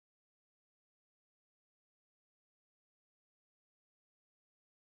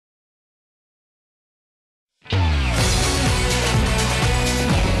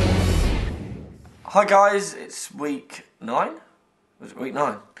Hi guys, it's week 9? Was it week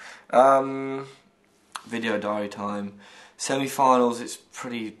 9? Video diary time. Semi-finals, it's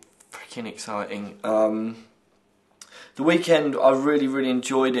pretty freaking exciting. The weekend, I really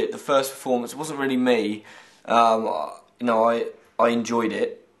enjoyed it. The first performance, it wasn't really me. I enjoyed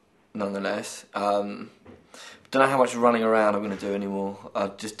it, nonetheless. Don't know how much running around I'm going to do anymore. I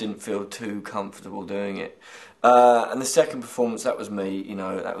just didn't feel too comfortable doing it. And the second performance, that was me,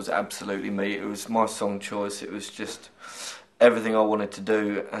 that was absolutely me. It was my song choice. It was just everything I wanted to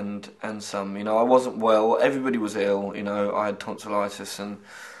do and some. I wasn't well. Everybody was ill. I had tonsillitis and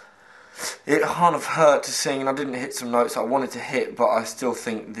it kind of hurt to sing, and I didn't hit some notes I wanted to hit, but I still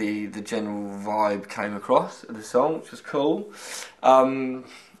think the general vibe came across of the song, which was cool.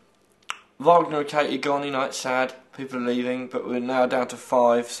 Wagner and Katie gone, it's sad, people are leaving, but we're now down to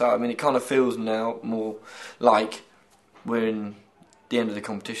 5, so it kind of feels now more like we're in the end of the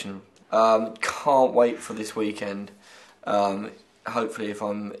competition. Can't wait for this weekend. Hopefully if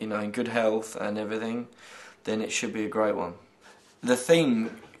I'm in good health and everything, then it should be a great one. The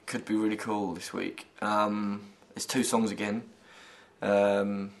theme could be really cool this week. It's 2 songs again.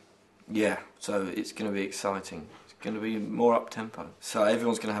 Yeah, so it's going to be exciting. Going to be more up-tempo, so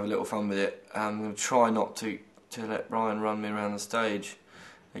everyone's going to have a little fun with it. I'm going to try not to let Ryan run me around the stage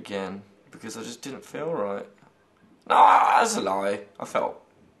again, because I just didn't feel right. No, that's a lie. I felt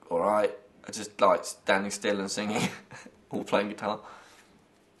alright. I just liked standing still and singing or playing guitar.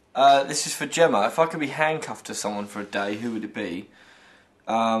 This is for Gemma. If I could be handcuffed to someone for a day, who would it be?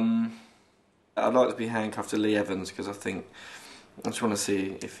 I'd like to be handcuffed to Lee Evans, because I just want to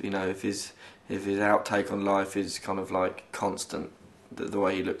see if his outtake on life is kind of like constant, the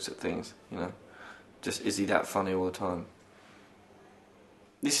way he looks at things, just is he that funny all the time?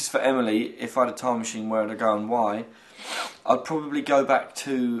 This is for Emily. If I had a time machine, where would I go and why? I'd probably go back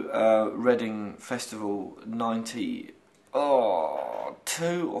to Reading Festival 92 or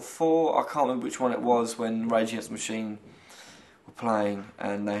 4, I can't remember which one it was, when Rage Against the Machine were playing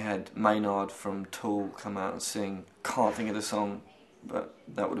and they had Maynard from Tool come out and sing. Can't think of the song, but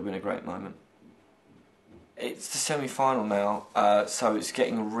that would have been a great moment. It's the semi-final now, so it's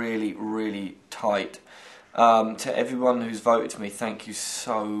getting really tight. To everyone who's voted to me, thank you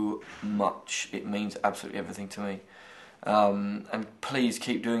so much. It means absolutely everything to me. And please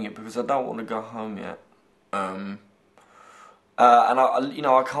keep doing it, because I don't want to go home yet. And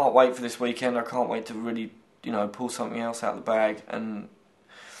I can't wait for this weekend. I can't wait to really, pull something else out of the bag and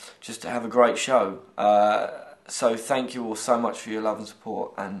just to have a great show. So thank you all so much for your love and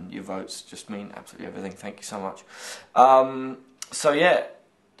support, and your votes just mean absolutely everything. Thank you so much. So yeah,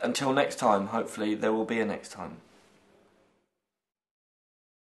 until next time, hopefully there will be a next time.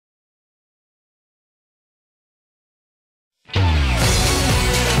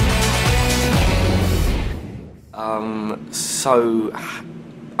 So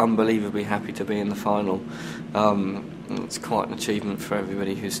unbelievably happy to be in the final. It's quite an achievement for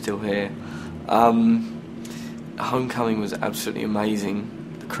everybody who's still here. Homecoming was absolutely amazing.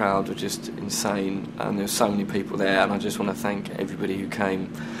 The crowd were just insane, and there were so many people there, and I just want to thank everybody who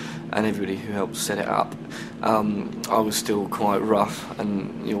came and everybody who helped set it up. I was still quite rough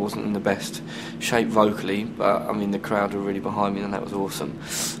and it wasn't in the best shape vocally, but the crowd were really behind me, and that was awesome.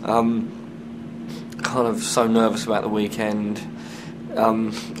 Kind of so nervous about the weekend.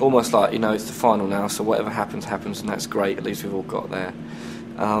 Almost like, it's the final now, so whatever happens, and that's great. At least we've all got there.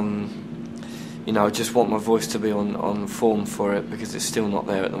 I just want my voice to be on form for it, because it's still not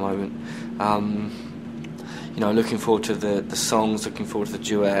there at the moment. Looking forward to the songs, looking forward to the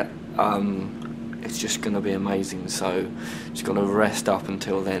duet. It's just going to be amazing, so just got to rest up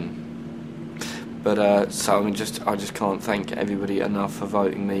until then. But I just can't thank everybody enough for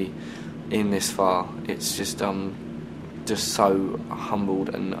voting me in this far. It's just so humbled,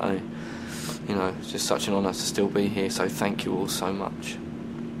 and it's just such an honour to still be here, so thank you all so much.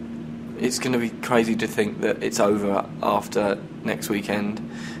 It's going to be crazy to think that it's over after next weekend,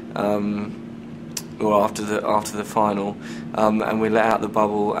 or after the final, and we let out the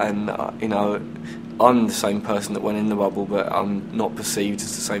bubble, and I'm the same person that went in the bubble, but I'm not perceived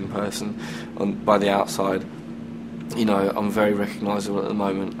as the same person by the outside. I'm very recognisable at the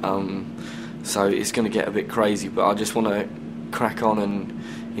moment, so it's going to get a bit crazy, but I just want to crack on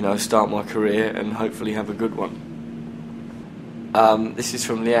and start my career and hopefully have a good one. This is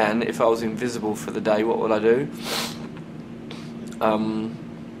from Leanne. If I was invisible for the day, what would I do?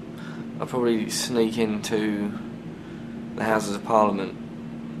 I'd probably sneak into the Houses of Parliament,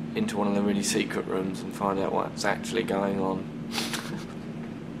 into one of the really secret rooms, and find out what's actually going on.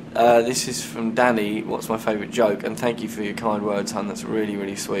 This is from Danny. What's my favourite joke? And thank you for your kind words, hon. That's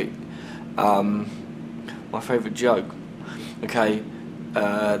really sweet. My favourite joke. Okay,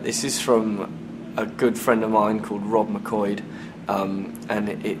 this is from a good friend of mine called Rob McCoy, and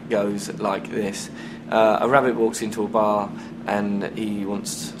it goes like this. A rabbit walks into a bar and he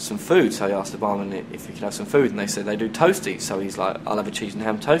wants some food, so he asks the barman if he could have some food, and they said they do toasties, so he's like, I'll have a cheese and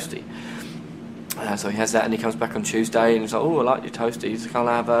ham toastie. So he has that, and he comes back on Tuesday and he's like, oh, I like your toasties, can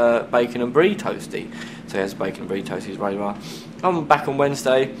I have a bacon and brie toastie? So he has a bacon and brie toastie, he's ready. I'm back on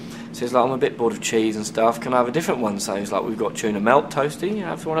Wednesday, so he's like, I'm a bit bored of cheese and stuff, can I have a different one? So he's like, we've got tuna melt toastie, you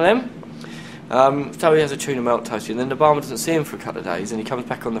have one of them? So he has a tuna melt toastie, and then the barman doesn't see him for a couple of days, and he comes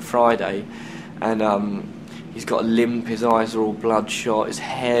back on the Friday, and he's got a limp, his eyes are all bloodshot, his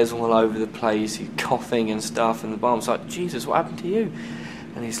hair's all over the place, he's coughing and stuff, and the barman's like, Jesus, what happened to you?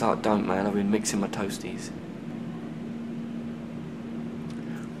 And he's like, don't, man, I've been mixing my toasties.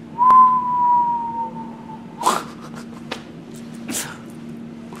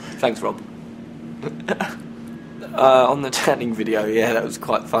 Thanks, Rob. On the tanning video, yeah, that was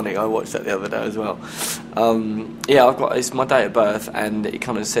quite funny. I watched that the other day as well. Yeah, it's my date of birth, and it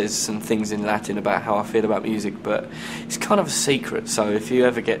kind of says some things in Latin about how I feel about music, but it's kind of a secret, so if you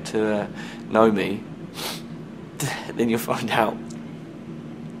ever get to know me, then you'll find out.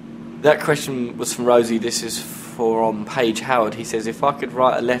 That question was from Rosie. This is from Paige Howard. He says, if I could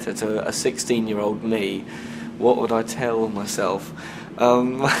write a letter to a 16-year-old me, what would I tell myself?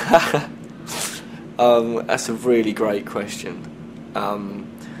 That's a really great question.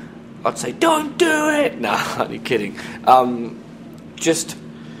 I'd say, don't do it! No, I'm only kidding. Just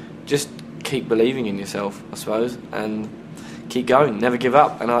keep believing in yourself, I suppose, and keep going. Never give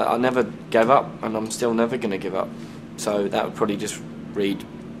up. And I never gave up, and I'm still never going to give up. So that would probably just read,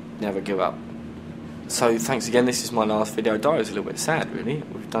 never give up. So thanks again. This is my last video. Diary's a little bit sad, really.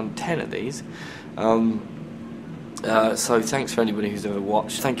 We've done 10 of these. So thanks for anybody who's ever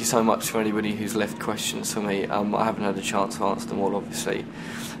watched. Thank you so much for anybody who's left questions for me. I haven't had a chance to answer them all, obviously.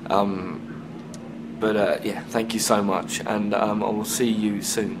 But yeah, thank you so much, and I will see you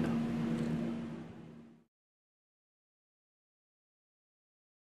soon.